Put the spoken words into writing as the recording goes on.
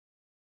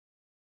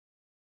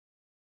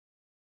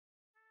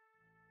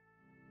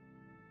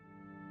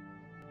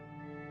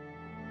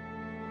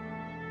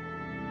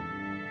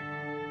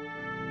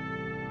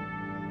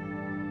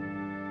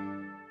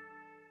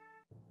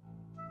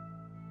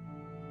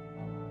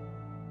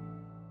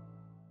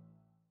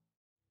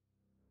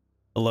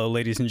Hello,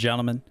 ladies and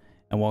gentlemen,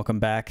 and welcome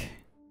back.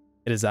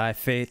 It is I,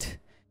 Fate,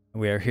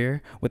 and we are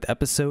here with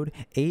episode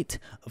 8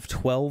 of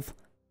 12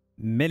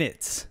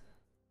 minutes.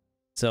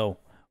 So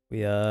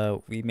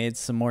we made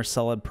some more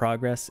solid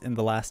progress in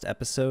the last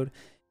episode,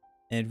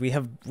 and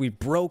we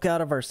broke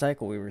out of our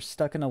cycle. We were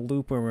stuck in a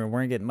loop where we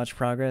weren't getting much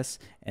progress,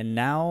 and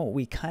now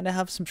we kind of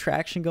have some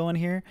traction going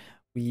here.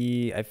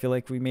 I feel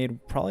like we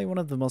made probably one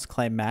of the most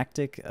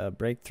climactic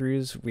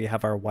breakthroughs. We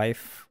have our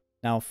wife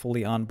now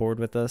fully on board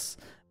with us.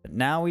 But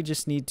now we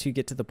just need to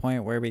get to the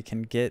point where we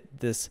can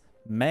get this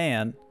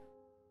man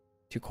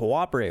to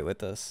cooperate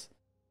with us,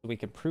 so we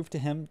can prove to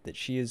him that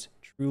she is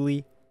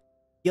truly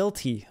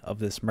guilty of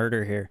this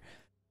murder here.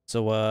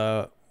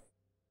 So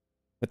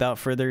without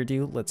further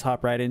ado, let's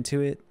hop right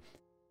into it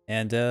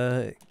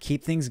and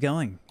keep things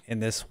going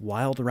in this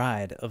wild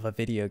ride of a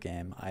video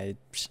game.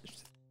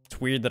 It's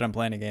weird that I'm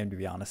playing a game, to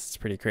be honest. It's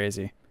pretty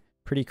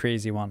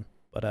crazy one,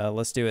 but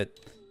let's do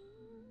it.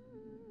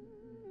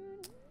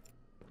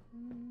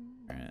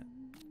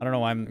 I don't know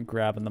why I'm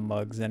grabbing the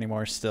mugs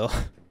anymore still.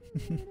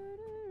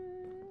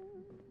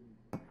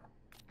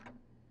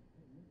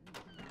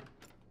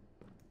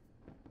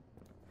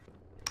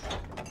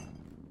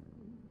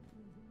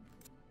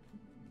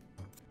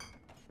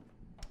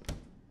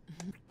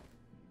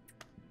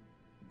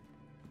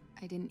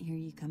 I didn't hear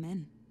you come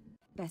in.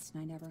 Best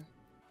night ever.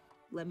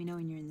 Let me know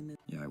when you're in the mood.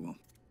 Yeah, I will.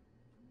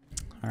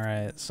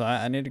 Alright, so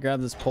I need to grab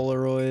this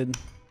Polaroid.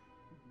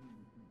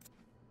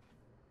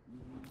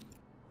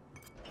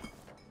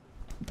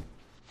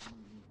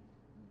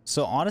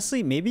 So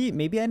honestly,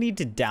 maybe I need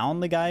to down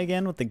the guy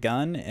again with the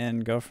gun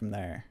and go from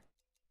there.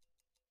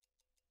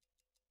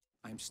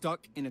 I'm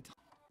stuck in a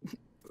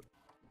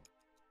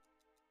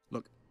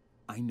Look,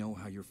 I know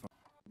how you're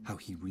how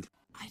he really.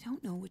 I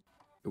don't know what.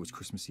 It was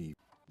Christmas Eve.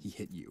 He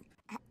hit you.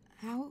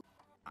 How?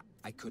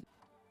 I couldn't.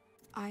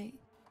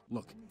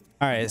 Look.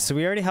 Alright, so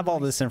we already have all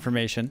this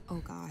information.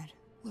 Oh God,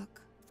 look.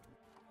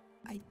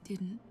 I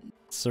didn't.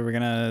 So we're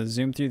gonna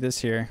zoom through this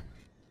here.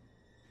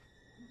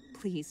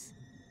 Please,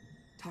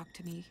 talk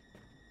to me.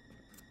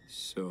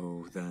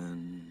 So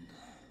then.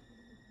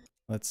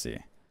 Let's see.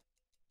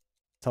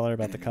 Tell her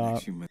about the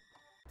cop.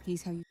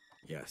 He's how you.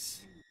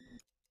 Yes.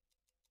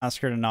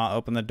 Ask her to not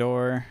open the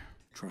door.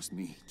 Trust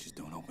me, just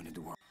don't open the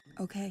door.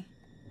 Okay.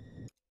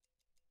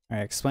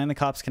 Alright, explain the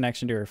cop's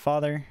connection to her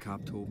father.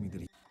 Cop told me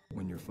that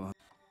when your father.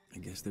 I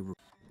guess they were.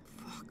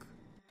 Fuck.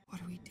 What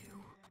do we do?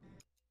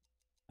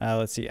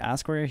 Let's see.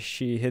 Ask where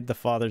she hid the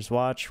father's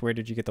watch. Where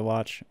did you get the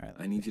watch? All right.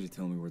 I need you to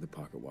tell me where the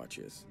pocket watch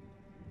is.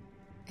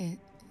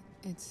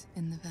 It's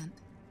in the vent.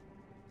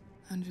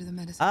 Under the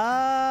medicine.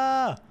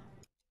 Ah!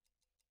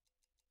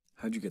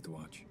 How'd you get the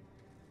watch?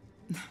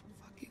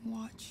 Fucking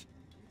watch.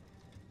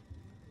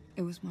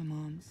 It was my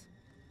mom's.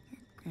 Her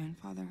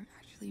grandfather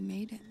actually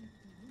made it.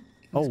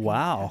 Oh,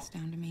 wow. Passed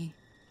down to me.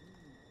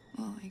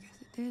 Well, I guess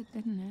it did,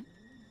 didn't it?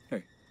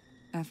 Hey.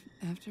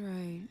 After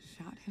I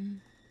shot him,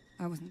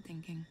 I wasn't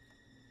thinking.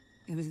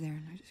 It was there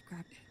and I just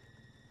grabbed it.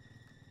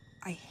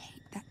 I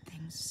hate that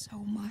thing so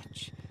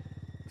much,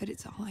 but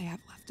it's all I have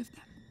left of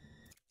them.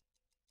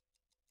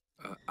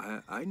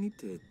 I need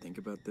to think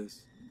about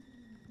this.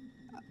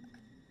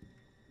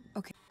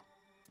 Okay.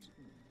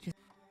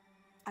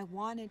 I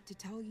wanted to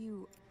tell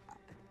you.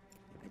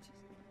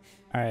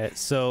 All right,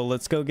 so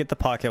let's go get the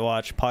pocket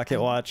watch.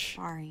 Watch.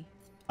 Sorry.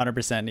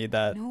 100% need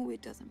that. No,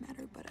 it doesn't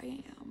matter, but I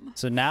am.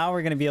 So now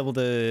we're gonna be able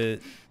to.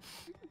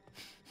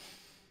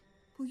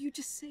 Will you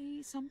just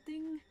say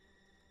something?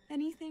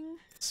 Anything?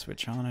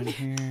 Switch on in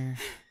here.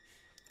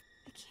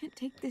 I can't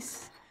take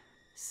this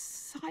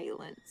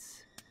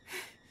silence.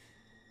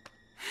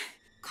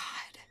 God.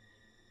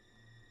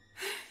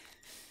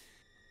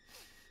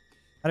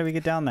 How do we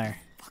get down there?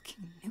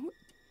 Fucking knew it.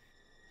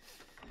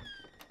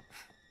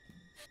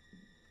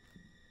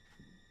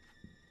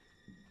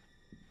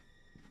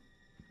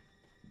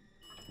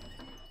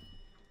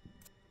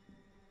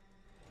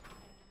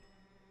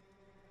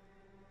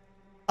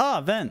 Ah,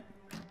 vent.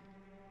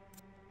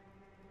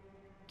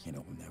 Can't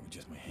open that with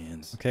just my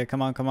hands. Okay,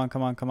 come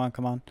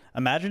on.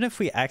 Imagine if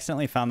we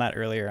accidentally found that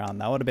earlier on.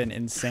 That would have been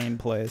insane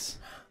plays.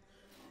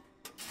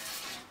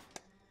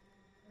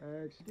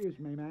 Excuse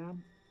me,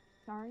 ma'am.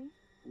 Sorry?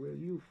 Will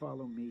you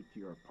follow me to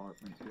your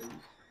apartment, please?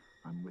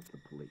 I'm with the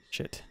police.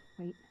 Shit.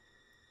 Wait.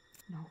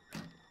 No.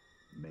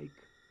 Make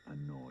a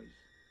noise,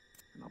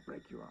 and I'll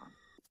break your arm.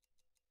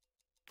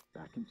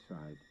 Back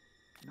inside,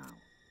 now.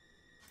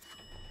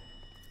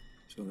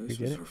 So this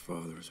was her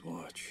father's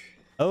watch.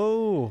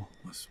 Oh.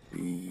 Must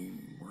be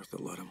worth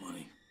a lot of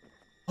money.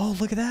 Oh,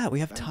 look at that. We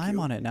have Thank time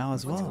you. on it now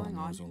as What's well. going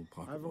on?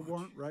 I have a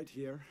warrant right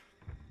here.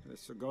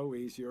 This will go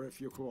easier if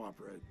you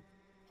cooperate.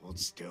 Hold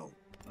still.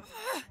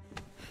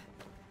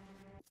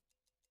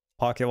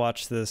 Pocket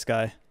watch this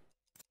guy.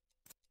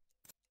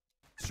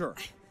 Sure.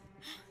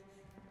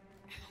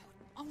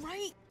 All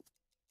right.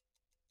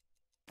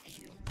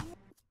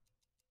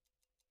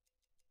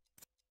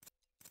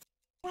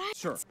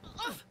 Sure.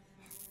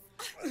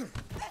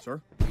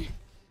 Sir?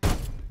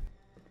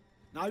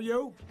 Now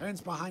you, hands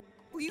behind.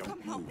 Will you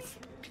come help me?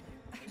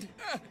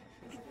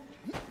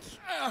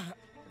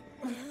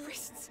 My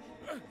wrists.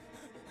 You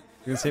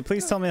gonna say,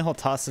 please tell me he'll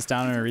toss this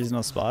down in a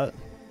reasonable spot?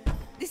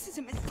 This is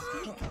a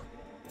mistake.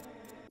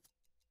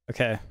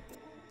 Okay.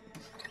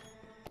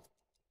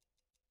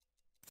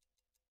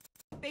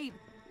 Babe,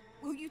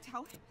 will you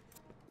tell him?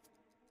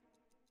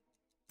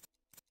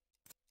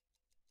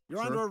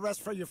 You're under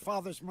arrest for your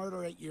father's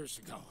murder 8 years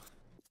ago.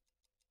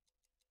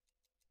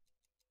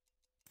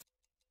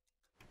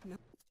 No.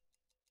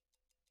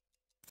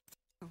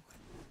 No.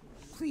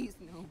 Please,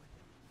 no.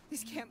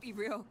 This can't be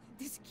real.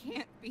 This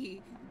can't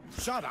be.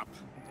 Shut up.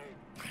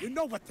 You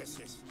know what this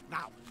is.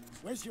 Now,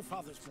 where's your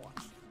father's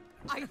watch?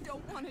 I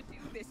don't want to do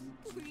this.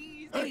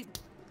 Please. Babe,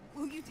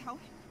 will you tell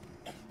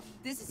him?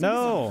 This is a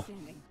No.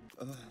 misunderstanding.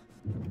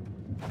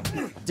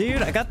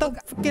 Dude, I got the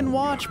fucking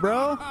watch,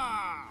 bro.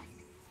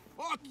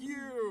 Fuck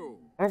you!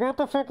 I got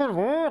the fucking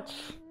watch.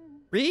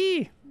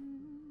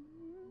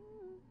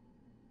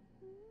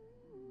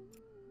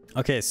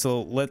 Okay,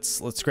 so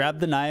let's grab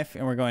the knife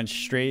and we're going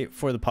straight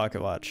for the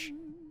pocket watch.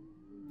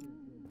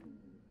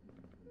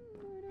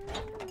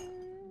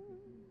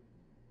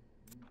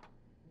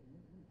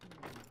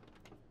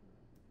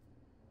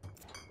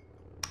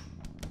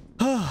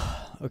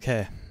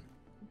 Okay.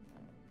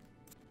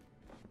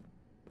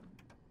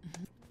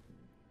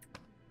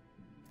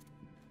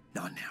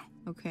 Not now.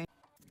 Okay.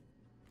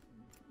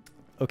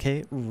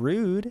 Okay,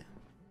 rude.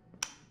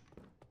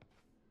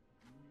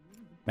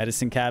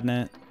 Medicine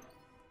cabinet.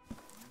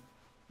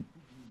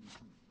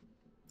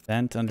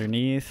 Vent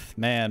underneath.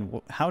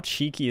 Man, how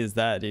cheeky is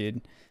that,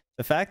 dude?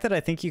 The fact that I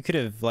think you could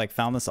have like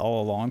found this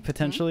all along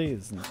potentially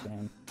is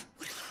insane.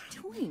 What are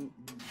you doing?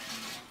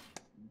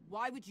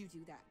 Why would you do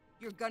that?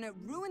 You're gonna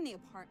ruin the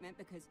apartment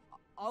because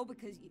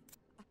you.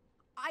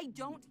 I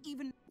don't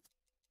even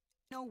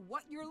know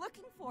what you're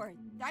looking for.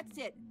 That's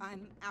it.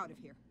 I'm out of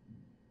here.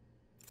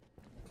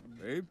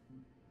 Babe?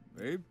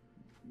 Babe?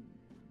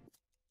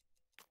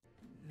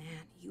 Man,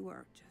 you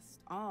are just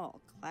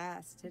all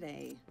class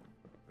today.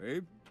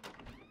 Babe?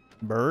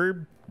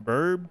 Burb,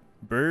 burb,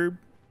 burb.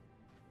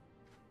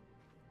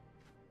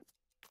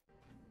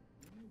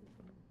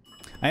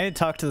 I need to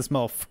talk to this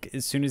motherfucker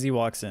as soon as he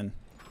walks in.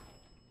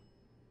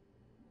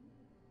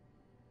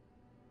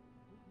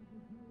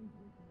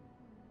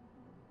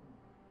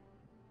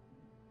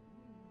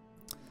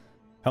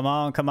 Come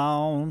on, come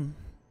on.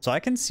 So I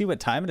can see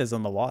what time it is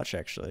on the watch,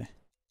 actually.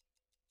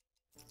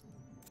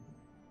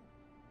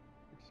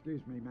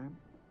 Excuse me, ma'am.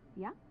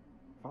 Yeah?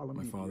 Follow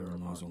My me to your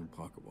father-in-law's old apartment.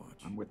 pocket watch.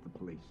 I'm with the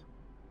police.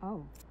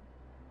 Oh.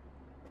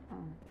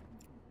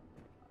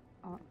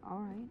 All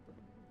right.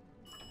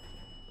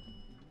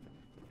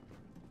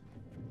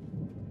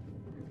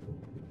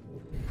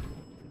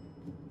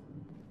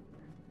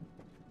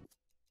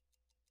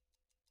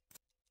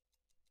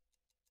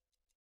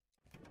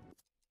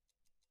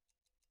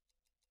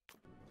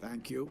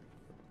 Thank you.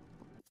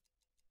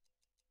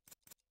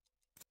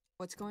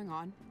 What's going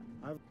on?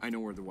 I know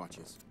where the watch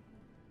is.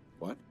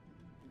 What?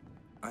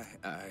 I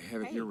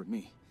have it Hey, here with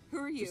me. Who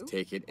are you? Just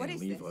take it What and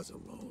is leave this? us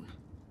alone.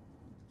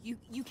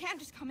 You can't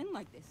just come in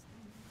like this.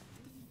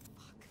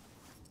 Fuck.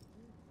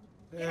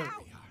 There Get we out.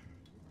 are.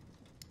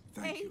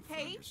 Thank Hey, you for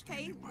hey,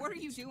 understanding hey, why what it are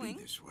you needs to be doing?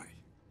 this way.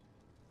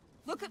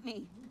 Look at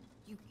me.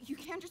 You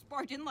can't just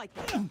barge in like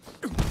this.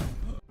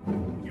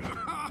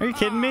 Are you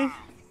kidding me?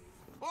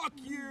 Fuck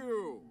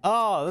you!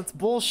 Oh, that's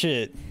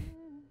bullshit.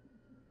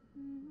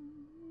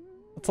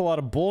 That's a lot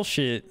of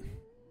bullshit.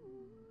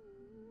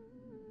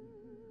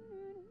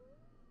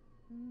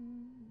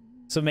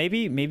 So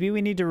maybe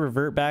we need to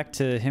revert back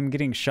to him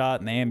getting shot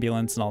in the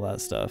ambulance and all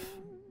that stuff.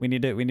 We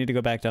need to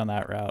go back down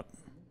that route.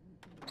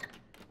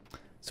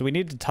 So we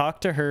need to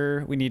talk to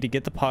her. We need to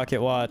get the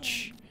pocket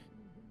watch.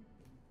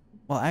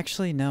 Well,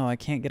 actually, no, I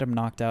can't get him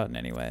knocked out in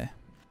any way.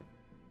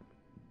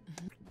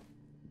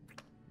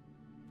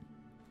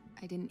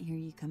 I didn't hear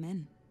you come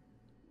in.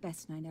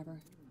 Best night ever.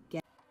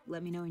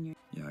 Let me know when you're.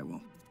 Yeah, I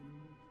will.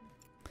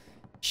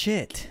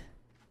 Shit.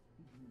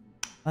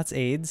 That's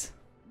AIDS.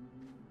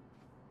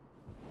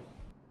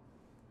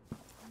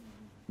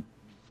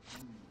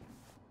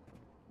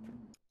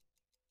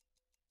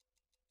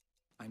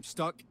 I'm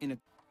stuck in a...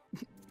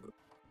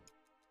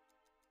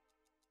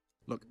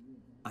 Look,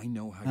 I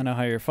know how... I know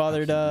how your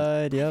father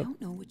died. I Yep.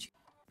 don't know what you.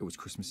 It was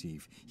Christmas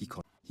Eve.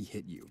 He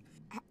hit you.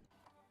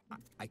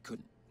 I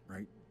couldn't,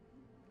 right?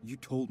 You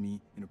told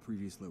me in a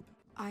previous loop.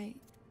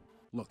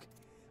 Look.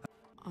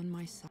 On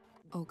my side.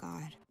 Oh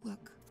God.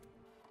 Look.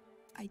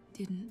 I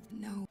didn't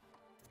know.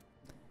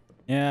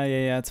 Yeah.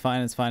 It's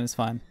fine. It's fine. It's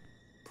fine.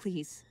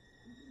 Please.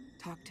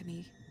 Talk to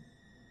me.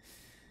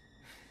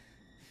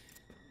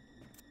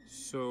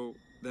 So,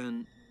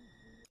 then...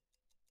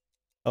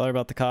 Tell her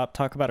about the cop.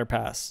 Talk about her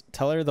past.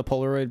 Tell her the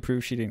Polaroid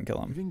proves she didn't kill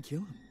You him. didn't kill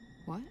him.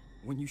 What?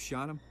 When you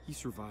shot him, he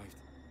survived.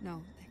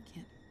 No,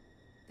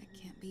 that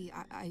can't be.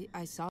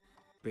 I saw.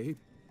 Babe,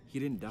 he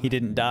didn't die. He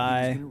didn't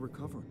die. He was gonna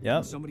recover. Yep.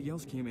 And somebody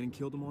else came in and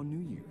killed him on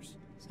New Year's.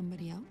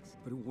 Somebody else?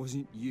 But it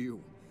wasn't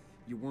you.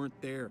 You weren't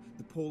there.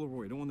 The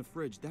Polaroid on the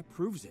fridge, that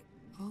proves it.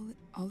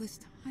 All this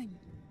time.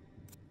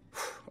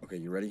 Okay. Okay,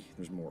 you ready?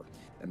 There's more.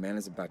 A man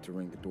is about to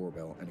ring the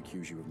doorbell and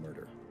accuse you of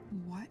murder.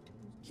 What?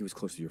 He was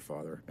close to your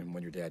father, and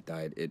when your dad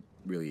died, it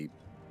really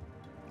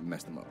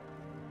messed him up.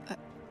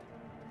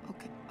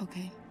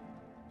 Okay.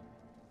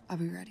 I'll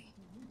be ready.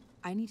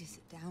 I need to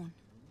sit down.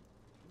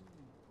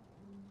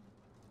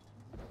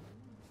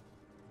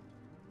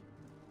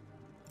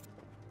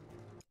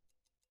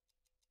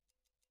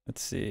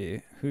 Let's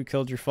see. Who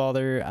killed your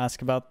father?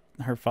 Ask about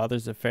her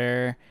father's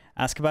affair.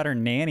 Ask about her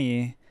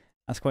nanny.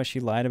 Ask why she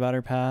lied about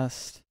her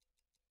past.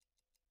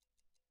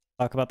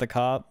 Talk about the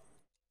cop.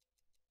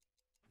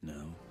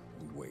 No,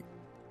 wait.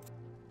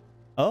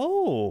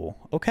 Oh,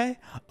 okay.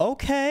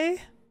 Okay.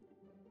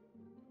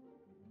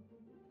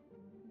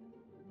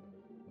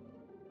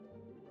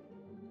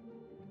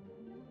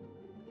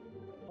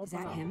 Is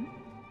that him?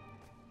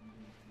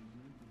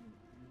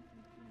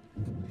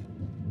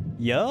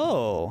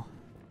 Yo.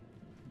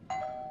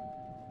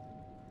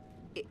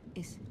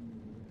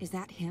 Is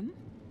that him?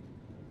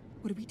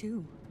 What do we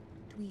do?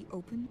 Do we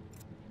open?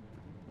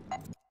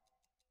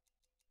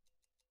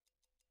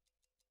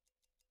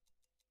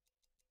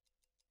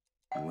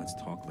 Let's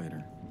talk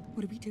later.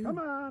 What do we do? Come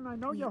on, I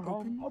know We you're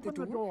home. open Open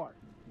the the door?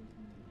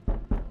 door.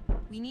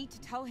 We need to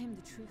tell him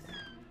the truth.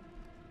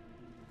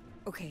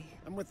 Okay.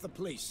 I'm with the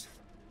police.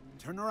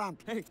 Turn around.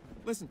 Hey,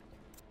 listen.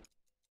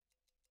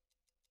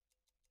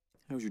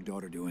 How's your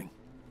daughter doing?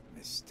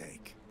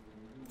 Mistake.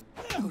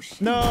 Oh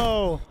shit.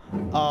 No.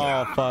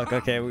 Oh, fuck.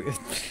 Okay.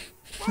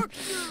 Fuck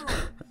you!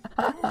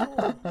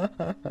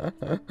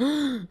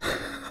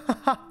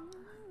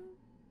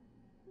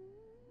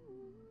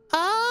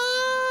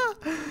 Ah!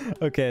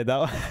 Okay, that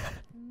one.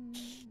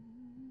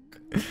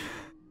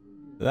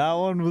 That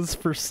one was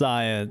for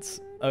science.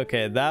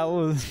 Okay, that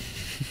was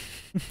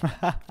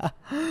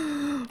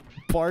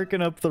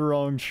barking up the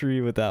wrong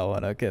tree with that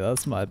one. Okay,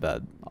 that's my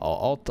bad.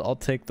 I'll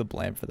take the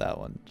blame for that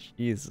one.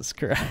 Jesus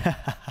Christ.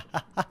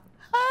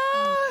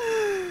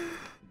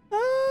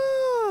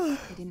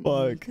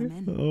 Fuck.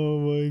 Oh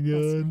my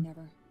god.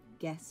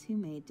 Guess who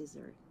made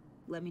dessert?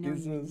 Let me know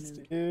when you're in the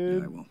mood.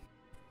 Yeah, I will.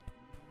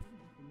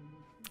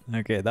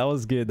 Okay, that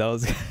was good. That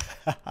was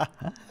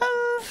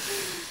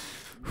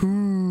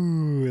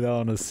Whew, that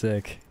one was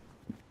sick.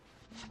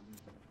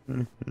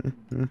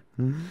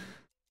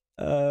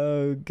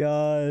 Oh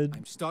god.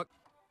 I'm stuck.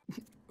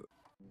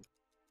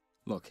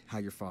 Look, how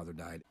your father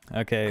died.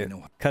 Okay, I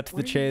know. cut to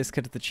the chase,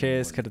 cut to the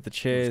chase, cut to the It was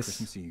chase.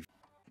 Christmas Eve,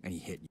 and he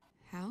hit you.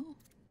 How?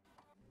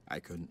 I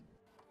couldn't.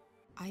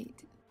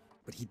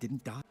 But he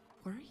didn't die.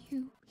 where are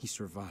you? He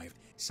survived.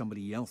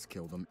 Somebody else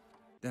killed him.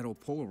 That old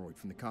Polaroid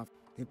from the cop.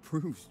 It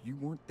proves you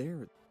weren't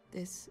there.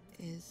 This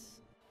is...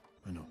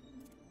 I know.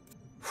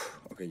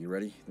 Okay, you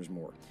ready? There's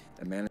more.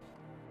 A man...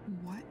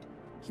 What?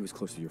 He was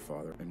close to your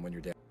father, and when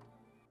your dad...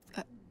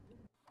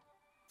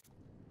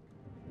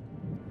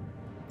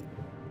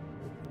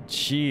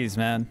 Jeez,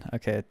 man.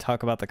 Okay,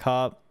 talk about the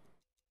cop.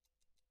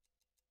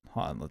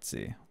 Hold on, let's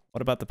see.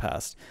 What about the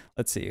past?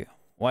 Let's see.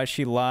 Why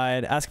she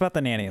lied. Ask about the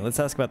nanny. Let's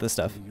ask about this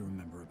stuff. What do you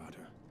remember about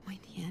her? My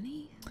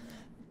nanny?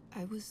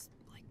 I was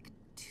like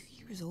 2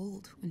 years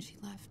old when she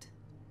left.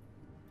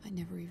 I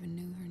never even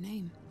knew her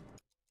name.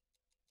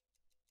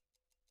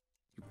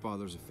 Your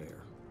father's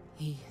affair.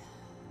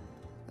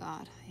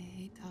 God, I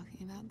hate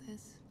talking about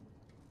this.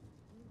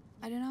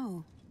 I don't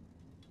know.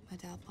 My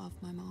dad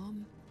loved my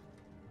mom.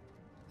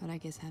 But I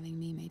guess having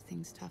me made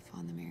things tough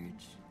on the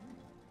marriage.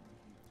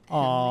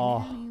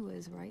 Aww. And my nanny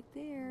was right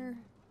there.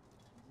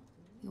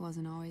 He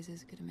wasn't always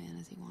as good a man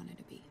as he wanted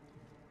to be.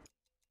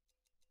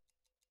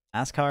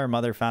 Ask how her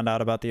mother found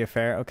out about the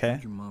affair. How Okay.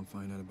 did your mom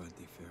find out about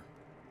the affair?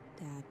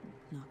 Dad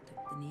knocked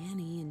up the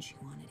nanny and she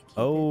wanted to keep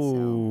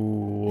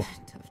Oh. it,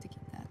 so tough to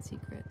keep that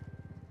secret.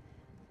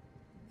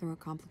 There were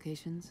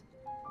complications.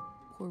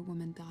 Poor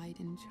woman died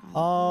in childbirth.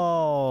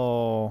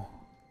 Oh.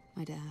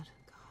 My dad,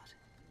 God,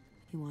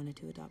 he wanted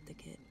to adopt the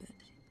kid, but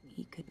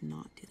he could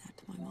not do that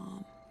to my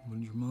mom. What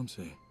did your mom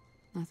say?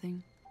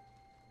 Nothing.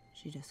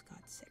 She just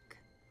got sick.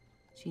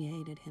 She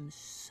hated him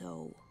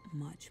so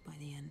much by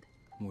the end.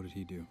 What did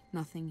he do?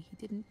 Nothing. He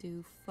didn't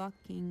do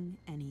fucking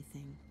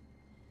anything.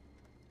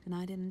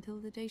 Denied it until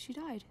the day she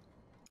died.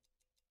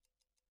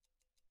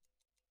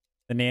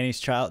 The nanny's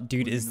child.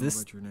 Dude, What do you is know this...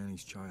 about your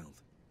nanny's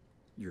child?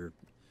 Your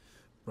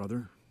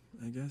brother,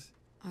 I guess?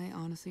 I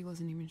honestly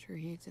wasn't even sure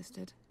he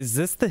existed. Is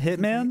this the I think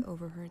hitman? I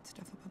overheard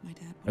stuff about my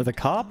dad. Or the wanting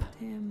to cop? adopt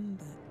him,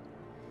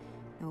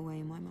 but no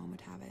way my mom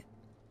would have it.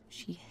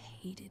 She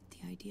hated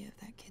the idea of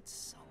that kid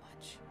so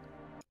much.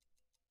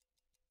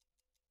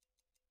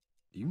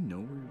 Do you know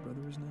where your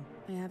brother is now?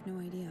 I have no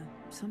idea.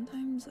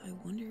 Sometimes I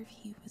wonder if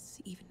he was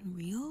even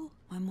real.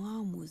 My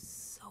mom was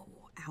so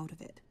out of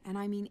it. And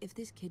I mean, if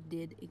this kid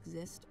did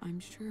exist,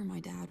 I'm sure my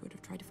dad would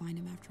have tried to find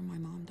him after my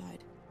mom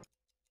died.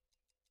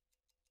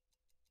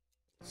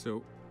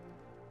 So,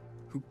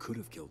 who could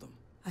have killed him?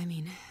 I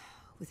mean,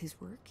 with his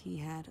work, he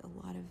had a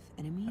lot of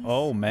enemies.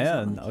 Oh, It's not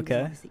man, like he okay.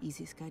 was always the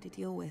easiest guy to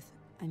deal with.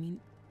 I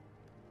mean,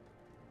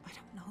 I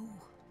don't know.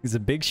 He's a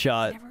big I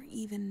shot. never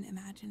even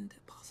imagined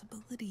a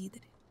possibility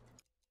that...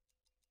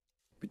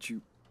 But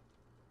you...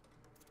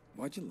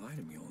 Why'd you lie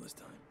to me all this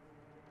time?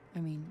 I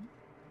mean,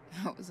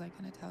 how was I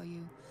gonna tell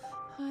you?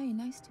 Hi,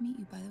 nice to meet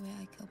you. By the way,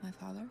 I killed my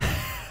father.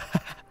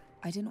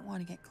 I didn't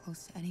want to get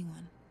close to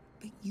anyone,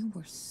 but you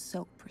were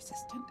so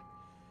persistent.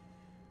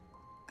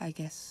 I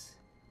guess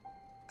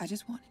I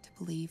just wanted to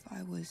believe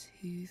I was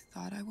who you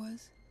thought I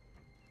was.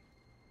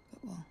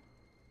 But well,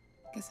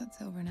 I guess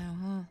that's over now,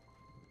 huh?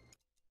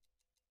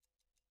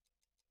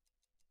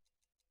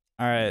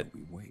 All right.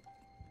 We wait.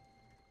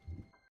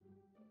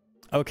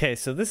 Okay,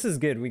 so this is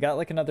good. We got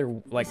like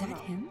another like. Is that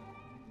him?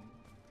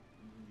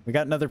 We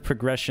got another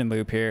progression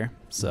loop here.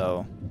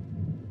 So.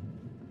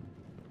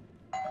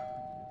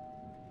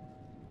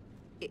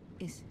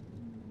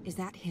 Is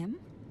that him?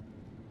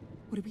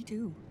 What do we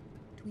do?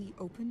 Do we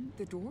open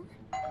the door?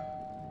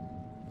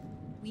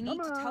 We need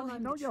to tell him I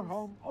know the you're truth.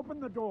 home. Open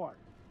the door.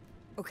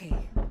 Okay,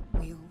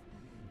 we'll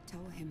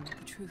tell him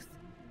the truth.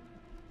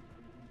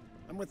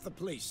 I'm with the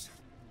police.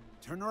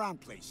 Turn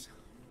around, please.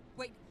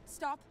 Wait,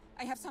 stop.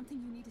 I have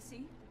something you need to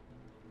see.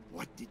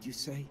 What did you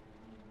say?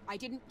 I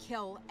didn't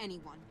kill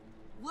anyone.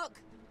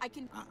 Look, I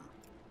can...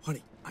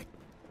 Honey,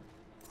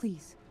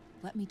 Please,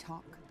 let me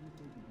talk.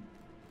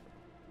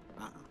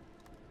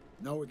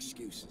 No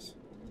excuses.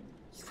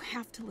 You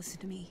have to listen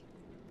to me.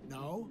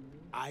 No,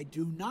 I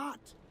do not.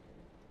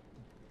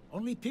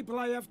 Only people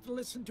I have to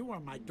listen to are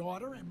my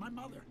daughter and my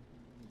mother.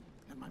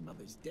 And my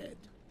mother's dead.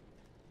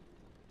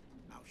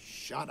 Now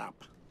shut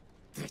up.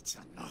 That's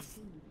enough.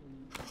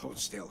 Hold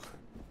still.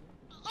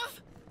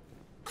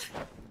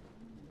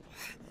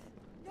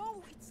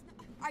 No, it's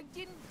not. I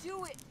didn't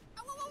do it.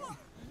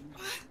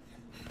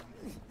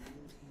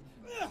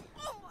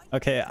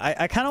 Okay,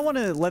 I kind of want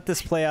to let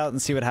this play out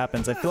and see what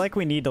happens. I feel like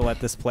we need to let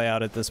this play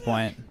out at this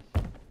point.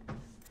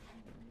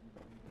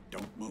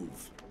 Don't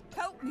move.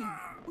 Help me.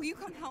 Will you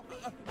come help me?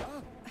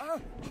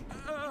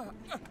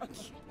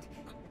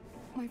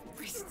 My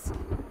wrists.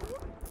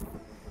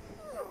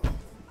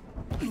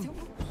 I don't...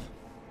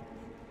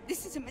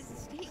 This is a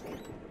mistake.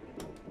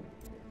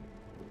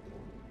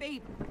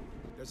 Babe.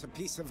 There's a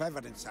piece of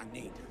evidence I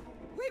need.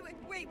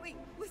 Wait.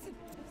 Listen.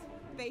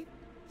 Babe,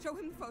 show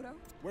him the photo.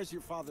 Where's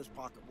your father's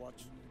pocket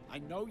watch? I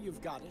know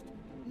you've got it.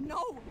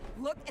 No,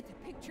 look at the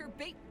picture.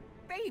 Babe,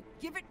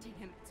 give it to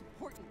him. It's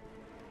important.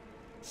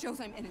 Shows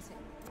I'm innocent.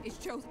 It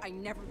shows I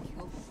never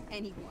killed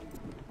anyone.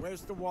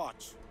 Where's the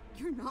watch?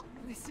 You're not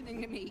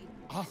listening to me.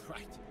 All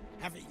right,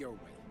 have it your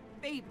way.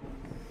 Babe,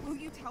 will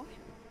you tell him?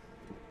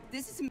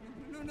 This is...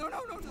 No,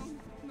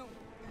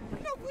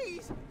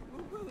 please.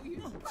 Will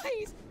you?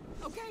 Please.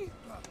 Okay.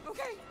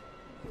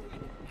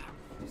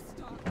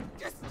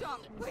 Just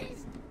stop,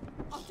 please.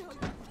 I'll tell you.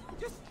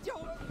 Just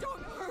don't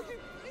hurt him,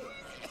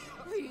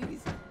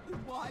 please. The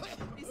watch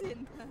is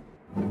in the...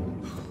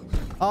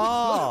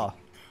 Oh!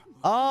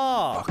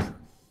 I'm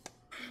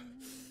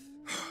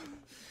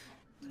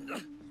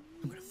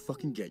gonna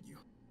fucking get you.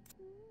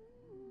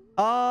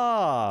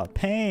 Ah,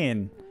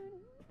 pain.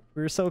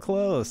 We were so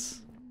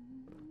close.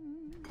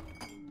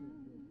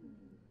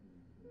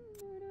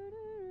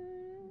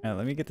 Alright,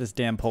 let me get this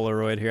damn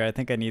Polaroid here. I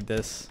think I need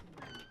this.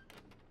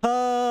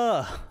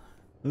 Ah!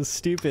 This is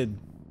stupid.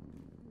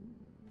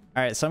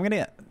 Alright, so I'm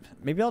gonna...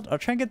 Maybe I'll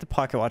try and get the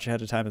pocket watch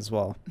ahead of time as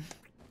well.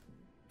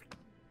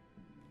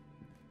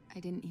 I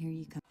didn't hear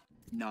you come.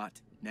 Not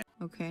now.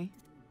 Okay.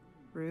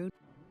 Rude.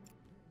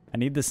 I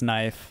need this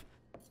knife.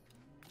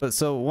 But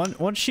so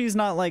once she's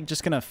not like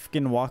just gonna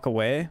fucking walk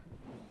away,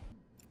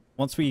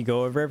 once we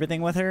go over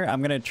everything with her,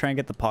 I'm gonna try and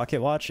get the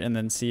pocket watch and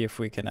then see if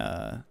we can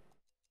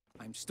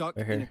I'm stuck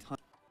Right in here. a time.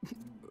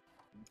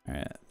 all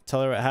right,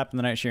 tell her what happened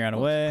the night she ran How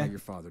away. your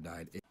father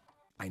died.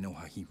 I know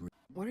how he.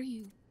 What are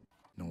you?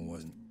 No, it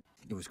wasn't.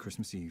 It was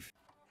Christmas Eve,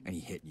 and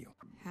he hit you.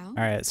 How? All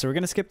right, so we're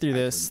gonna skip through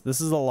this.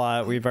 This is a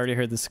lot. We've already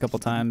heard this a couple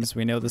times.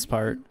 We know this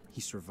part.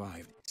 He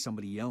survived.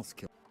 Somebody else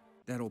killed.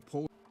 That old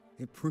pole.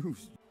 It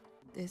proves.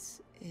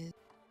 This is...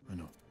 I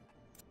know.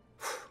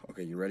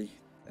 Okay, you ready?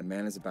 A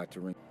man is about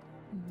to ring.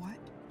 What?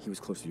 He was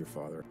close to your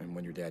father, and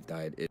when your dad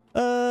died, it.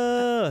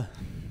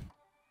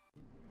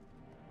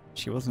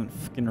 She wasn't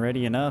fucking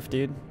ready enough,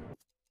 dude.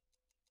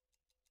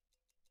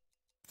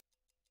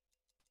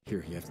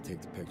 Here, you have to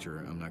take the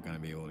picture. I'm not gonna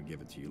be able to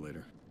give it to you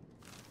later.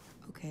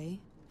 Okay.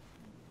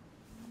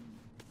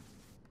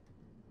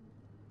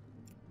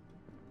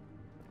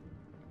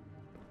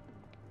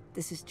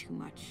 This is too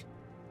much.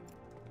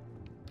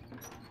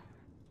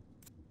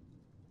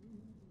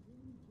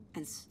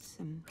 And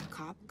some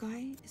cop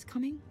guy is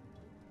coming?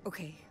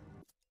 Okay.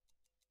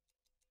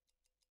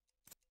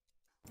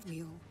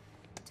 We'll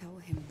tell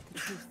him the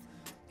truth.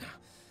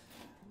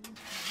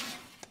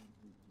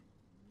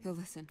 He'll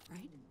listen,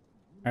 right?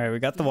 All right, we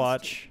got the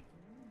watch.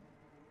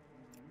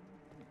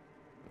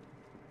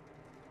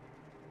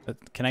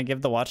 But can I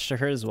give the watch to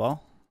her as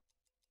well?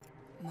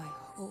 My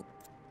whole...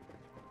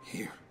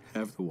 Here,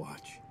 have the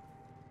watch.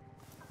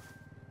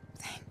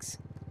 Thanks.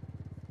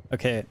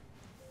 Okay.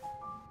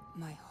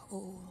 My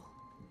whole...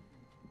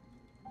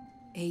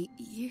 8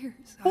 years.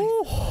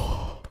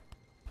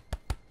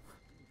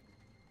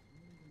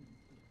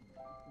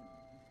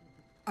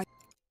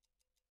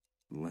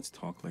 Let's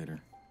talk later.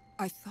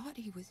 I thought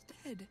he was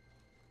dead.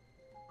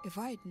 If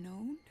I had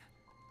known...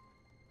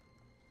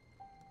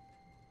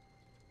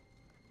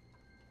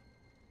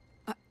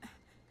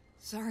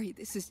 sorry.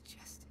 This is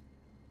just...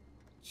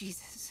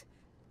 Jesus.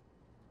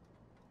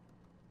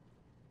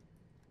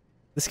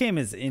 This game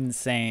is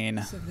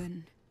insane. So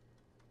then,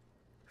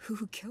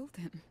 who killed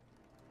him?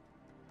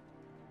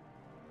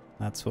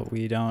 That's what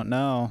we don't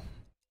know.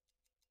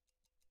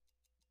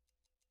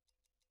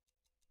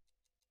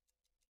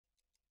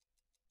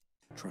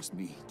 Trust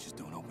me, just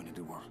don't open the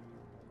door.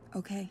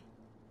 Okay.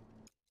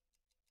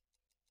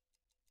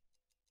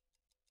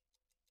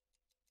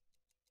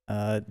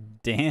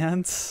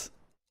 Dance?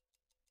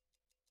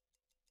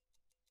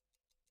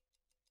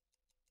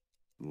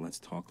 Let's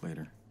talk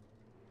later.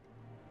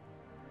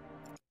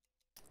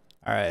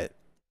 Alright.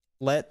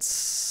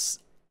 Let's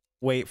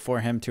wait for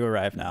him to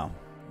arrive now.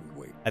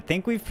 Wait. I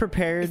think we've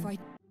prepared... I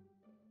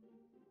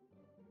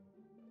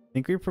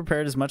think we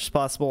prepared as much as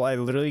possible. I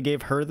literally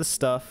gave her the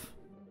stuff.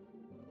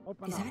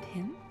 Is that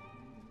him?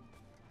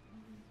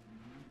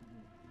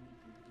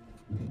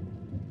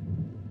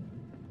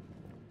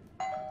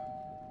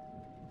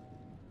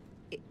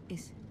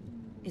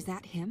 Is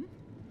that him?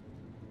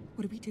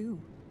 What do we do?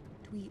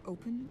 Do we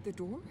open the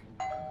door?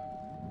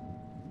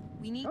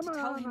 We need to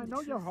tell him the truth. I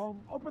know you're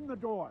home. Open the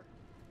door.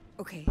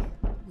 Okay,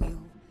 we'll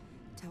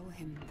tell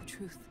him the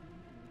truth.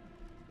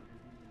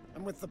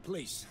 I'm with the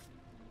police.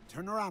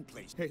 Turn around,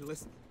 please. Hey,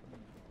 listen.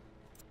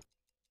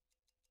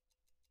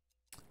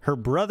 Her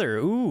brother,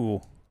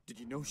 ooh. Did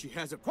you know she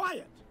has a...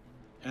 Quiet!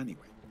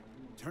 Anyway,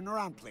 turn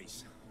around,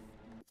 please.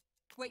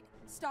 Wait,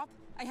 stop.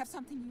 I have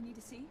something you need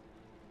to see.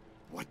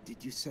 What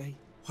did you say?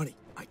 Honey,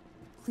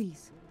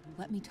 Please,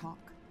 let me talk.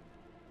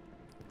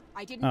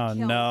 I didn't Oh,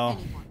 kill no.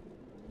 anyone.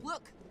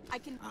 Look, I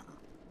can...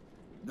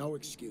 No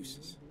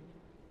excuses.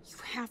 You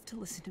have to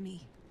listen to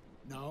me.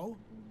 No,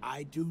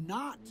 I do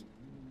not.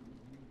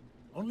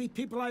 Only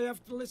people I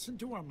have to listen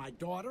to are my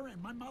daughter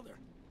and my mother.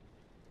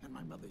 And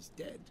my mother's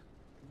dead.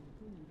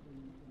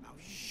 Now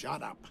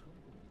shut up.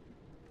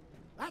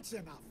 That's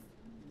enough.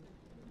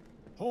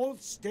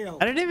 Hold still.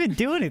 I didn't even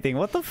do anything.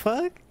 What the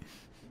fuck?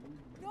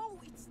 No,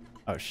 it's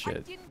not. Oh, I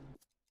shit. didn't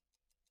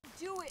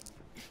do it.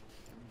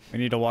 We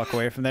need to walk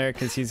away from there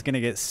because he's going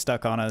to get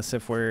stuck on us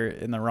if we're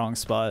in the wrong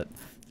spot.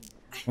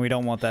 We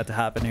don't want that to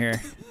happen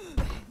here.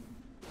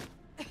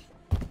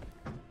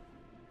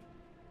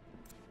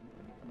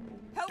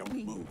 Help Don't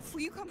me. move.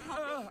 Will you come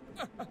help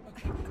me?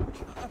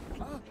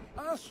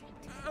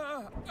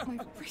 My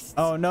wrist.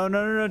 Oh, no,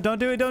 no, no, no. Don't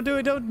do it. Don't do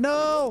it. Don't.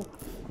 No.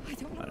 I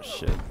don't know. Oh,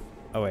 shit.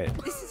 Oh, wait.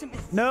 This is a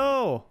mistake.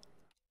 No.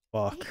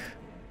 Fuck.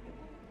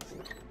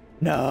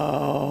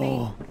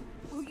 No.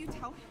 Will you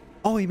tell him?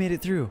 Oh, he made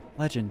it through.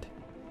 Legend.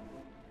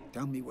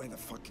 Tell me where the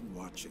fucking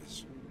watch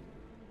is.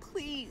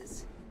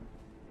 Please.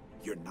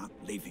 You're not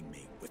leaving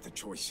me with a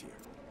choice here.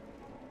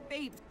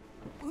 Babe,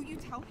 will you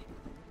tell him?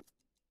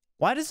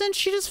 Why doesn't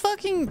she just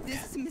fucking...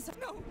 This is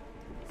No.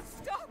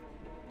 Stop.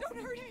 Don't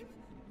hurt him.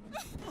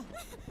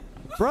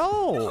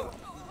 Bro.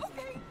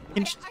 Okay.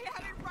 Can I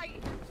have it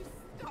right. Just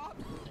stop.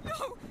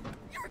 No.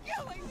 You're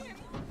killing him.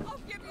 I'll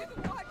give you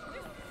the watch.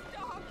 Just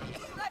stop.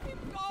 Let him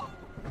go.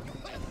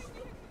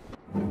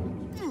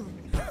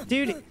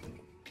 Dude.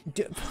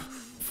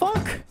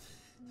 Fuck.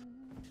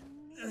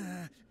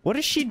 What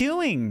is she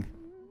doing?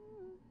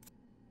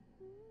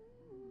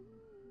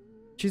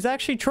 She's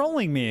actually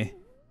trolling me.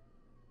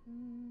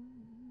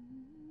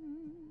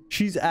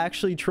 She's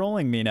actually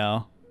trolling me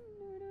now.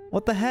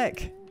 What the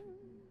heck?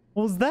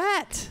 What was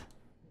that?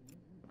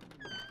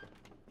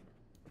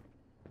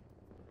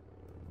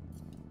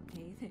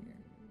 Hey there.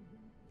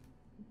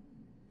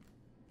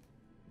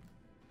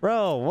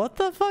 Bro, what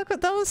the fuck?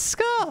 That was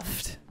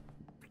scuffed.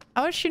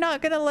 How is she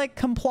not gonna like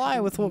comply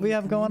with what we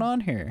have going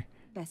on here?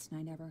 Best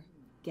night ever.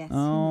 Guess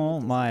Oh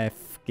my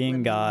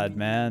fucking god,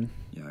 man.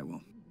 Yeah, I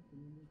will.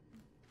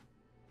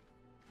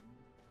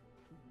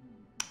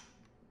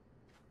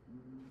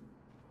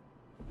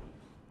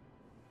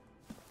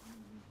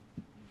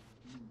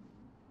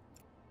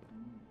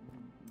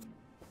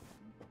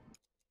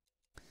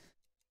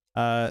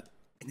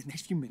 In the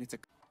next few minutes,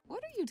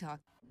 What are you talking?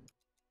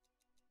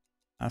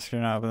 Ask her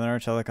not open the door,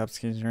 tell the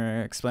cops,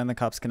 explain the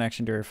cops'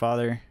 connection to her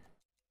father.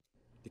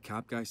 the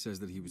cop guy says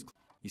that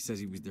he says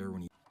he was there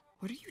when he...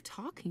 What are you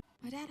talking?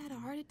 My dad had a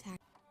heart attack.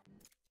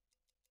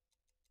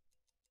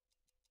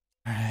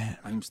 Alright.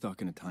 I'm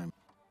stuck in a time.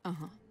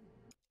 Uh-huh.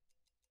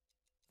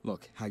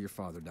 Look, how your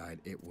father died,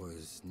 it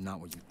was not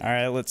what you think.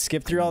 Alright, let's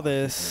skip through all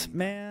this.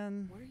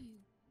 Man. What are you?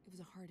 It was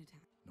a heart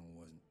attack. No, it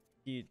wasn't.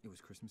 Dude, It was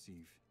Christmas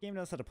Eve. game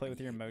knows how to play with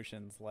your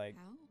emotions. Like,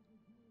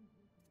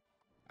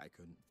 How? I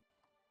couldn't.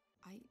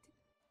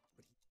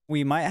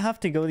 we might have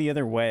to go the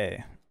other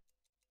way.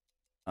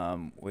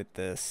 With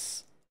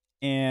this.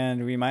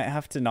 And we might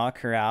have to knock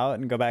her out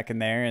and go back in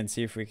there and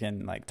see if we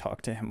can, like,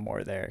 talk to him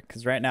more there.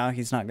 Because right now,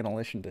 he's not gonna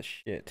listen to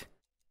shit.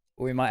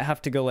 We might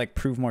have to go, like,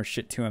 prove more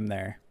shit to him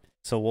there.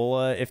 So we'll,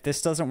 if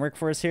this doesn't work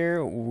for us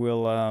here,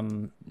 we'll,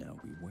 No,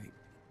 we wait.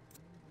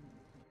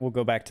 we'll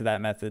go back to that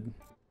method.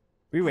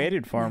 We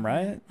waited for him,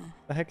 right?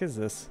 The heck is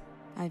this?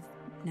 I've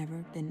never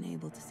been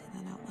able to say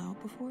that out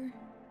loud before.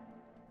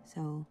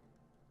 So,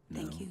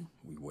 thank you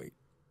We wait.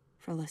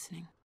 for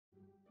listening.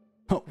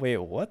 Oh, wait,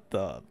 what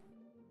the?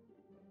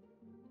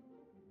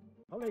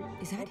 Police,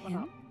 Is that open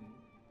him? up.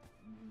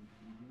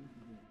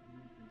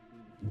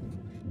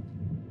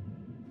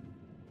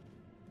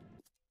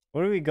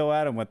 What do we go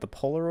at him with, the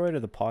Polaroid or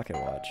the pocket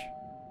watch?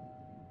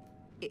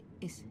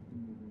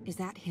 Is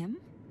that him?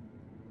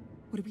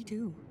 What do we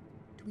do?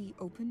 Do we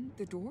open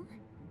the door?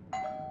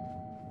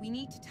 We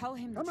need to tell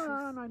him the Come truth.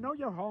 on, I know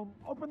you're home.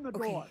 Open the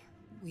Okay, door.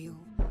 we'll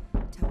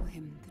tell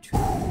him the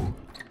truth.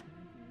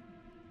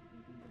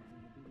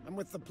 I'm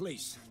with the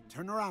police.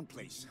 Turn around,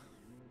 please.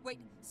 Wait,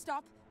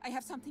 stop. I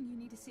have something you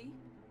need to see.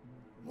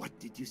 What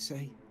did you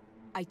say?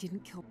 I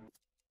didn't kill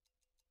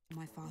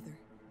my father.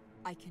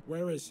 I can...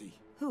 Where is he?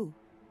 Who?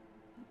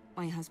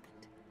 My husband.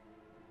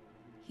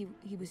 He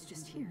was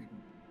just here.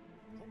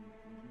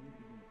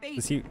 Babe,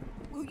 Is he?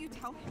 will you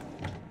tell him?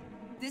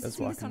 This That's is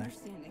a walking there.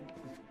 misunderstanding.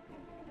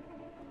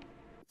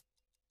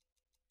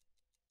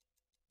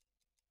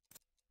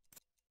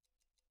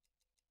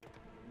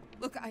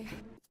 Look,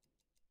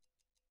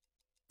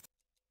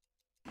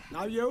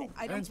 Now you.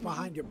 I don't Hands want-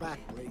 behind your back,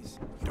 please.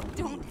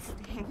 don't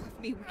handcuff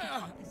me. We can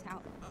talk this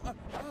out.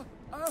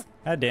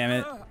 God damn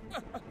it.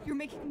 You're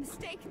making a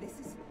mistake. This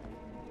is...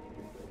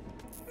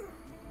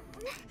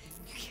 You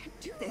can't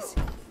do this.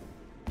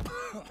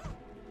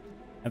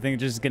 I think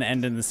it's just gonna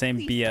end in the same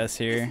Please, BS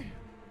here.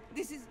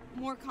 This is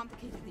more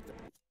complicated than...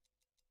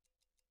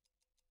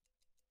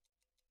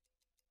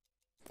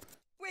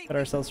 Wait, Cut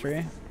ourselves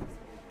free.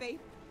 Babe,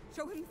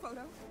 show him the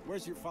photo.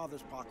 Where's your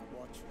father's pocket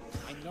watch?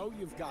 I know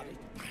you've got it.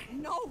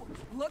 No,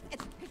 look at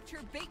the picture.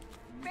 Babe,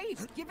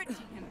 give it to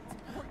him.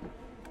 It's important.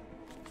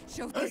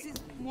 Show this is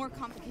more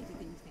complicated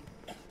than you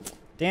think.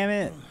 Damn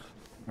it.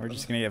 We're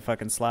just gonna get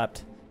fucking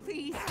slapped.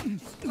 Please,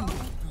 just go.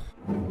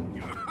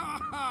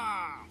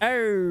 Oh.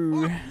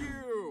 You!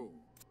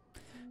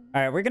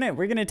 All right, we're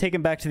gonna take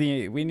him back to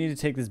the. We need to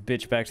take this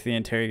bitch back to the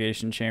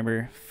interrogation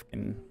chamber.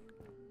 Fucking.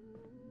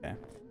 Okay.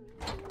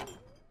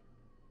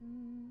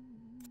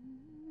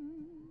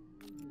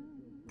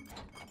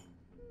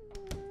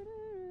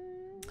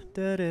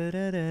 Da, da,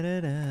 da, da,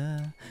 da, da.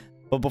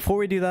 But before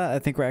we do that, I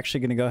think we're actually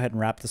gonna go ahead and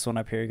wrap this one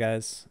up here,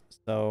 guys.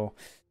 So,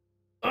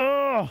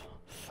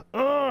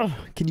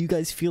 can you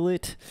guys feel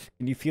it?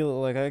 Can you feel it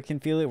like I can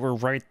feel it? We're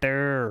right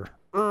there.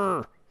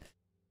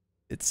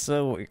 It's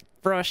so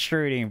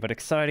frustrating but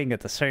exciting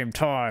at the same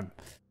time.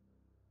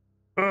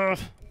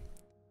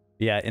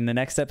 Yeah, in the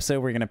next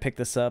episode, we're going to pick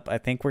this up. I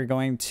think we're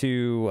going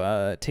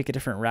to take a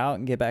different route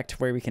and get back to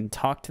where we can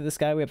talk to this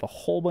guy. We have a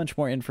whole bunch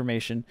more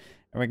information,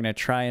 and we're going to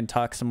try and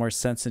talk some more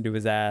sense into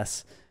his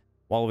ass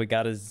while we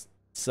got his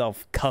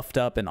self cuffed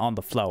up and on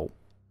the floor,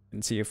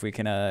 and see if we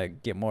can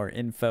get more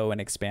info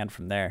and expand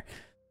from there.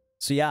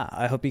 So yeah,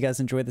 I hope you guys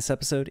enjoyed this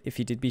episode. If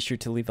you did, be sure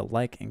to leave a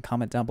like and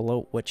comment down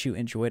below what you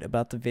enjoyed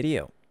about the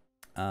video.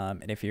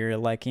 And if you're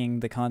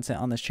liking the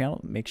content on this channel,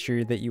 make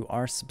sure that you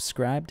are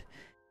subscribed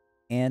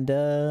and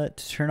to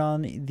turn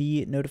on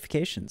the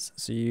notifications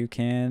so you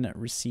can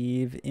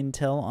receive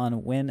intel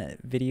on when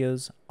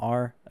videos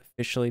are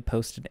officially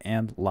posted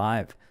and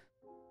live.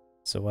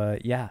 So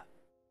yeah,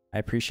 I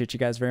appreciate you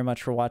guys very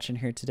much for watching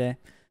here today.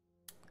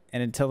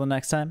 And until the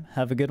next time,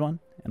 have a good one,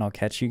 and I'll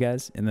catch you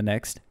guys in the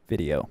next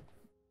video.